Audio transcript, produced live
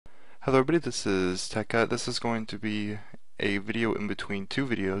Hello everybody, this is Tekka. This is going to be a video in between two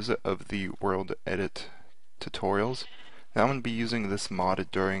videos of the WorldEdit tutorials. Now I'm going to be using this mod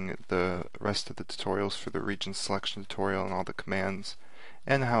during the rest of the tutorials for the region selection tutorial and all the commands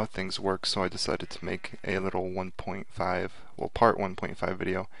and how things work, so I decided to make a little 1.5, well part 1.5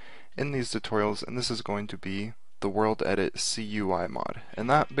 video in these tutorials, and this is going to be the WorldEditCUI mod. And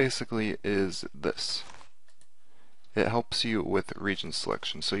that basically is this. It helps you with region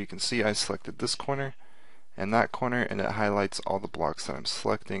selection. So you can see I selected this corner and that corner, and it highlights all the blocks that I'm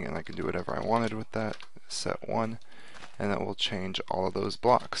selecting, and I can do whatever I wanted with that. Set 1, and that will change all of those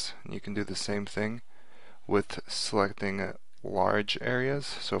blocks. And you can do the same thing with selecting large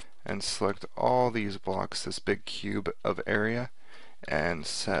areas. And select all these blocks, this big cube of area, and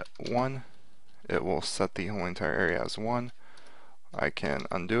set 1. It will set the whole entire area as 1. I can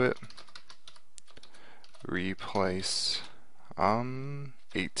undo it. Replace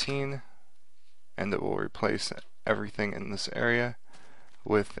 18, and it will replace everything in this area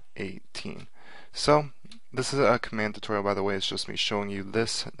with 18. So this is a command tutorial, by the way. It's just me showing you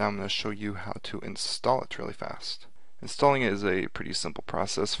this. Now I'm going to show you how to install it really fast. Installing it is a pretty simple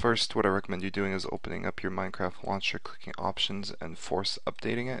process. First, what I recommend you doing is opening up your Minecraft launcher, clicking options, and force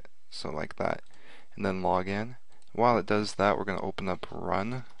updating it, so like that, and then log in. While it does that, we're going to open up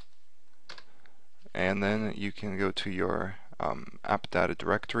run, and then you can go to your app data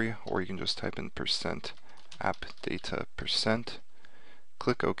directory, or you can just type in %appdata%.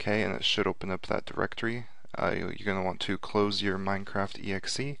 Click OK, and it should open up that directory. You're going to want to close your Minecraft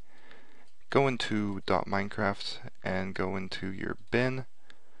exe, go into .minecraft and go into your bin,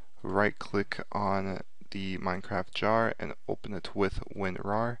 right click on the Minecraft jar and open it with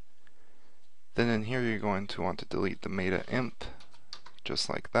WinRAR. Then in here you're going to want to delete the meta imp, just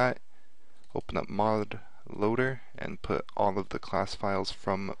like that. Open up mod loader and put all of the class files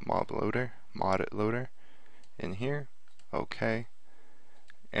from mod loader in here. Okay.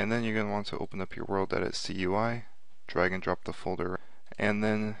 And then you're going to want to open up your WorldEditCUI, drag and drop the folder, and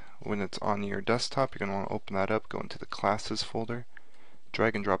then when it's on your desktop, you're going to want to open that up, go into the classes folder,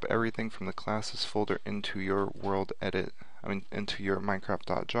 drag and drop everything from the classes folder into your into your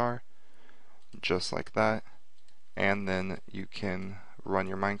Minecraft.jar, just like that. And then you can run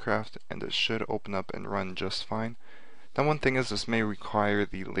your Minecraft, and it should open up and run just fine. Now one thing is, this may require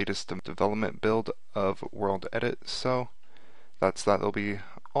the latest development build of WorldEdit, so that's that. There'll be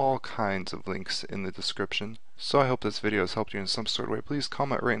all kinds of links in the description. So I hope this video has helped you in some sort of way. Please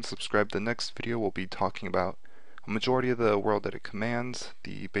comment, rate, and subscribe. The next video will be talking about a majority of the WorldEdit commands,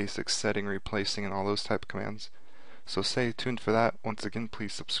 the basic setting, replacing, and all those type of commands. So stay tuned for that. Once again,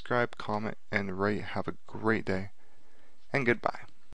 please subscribe, comment, and rate. Have a great day, and goodbye.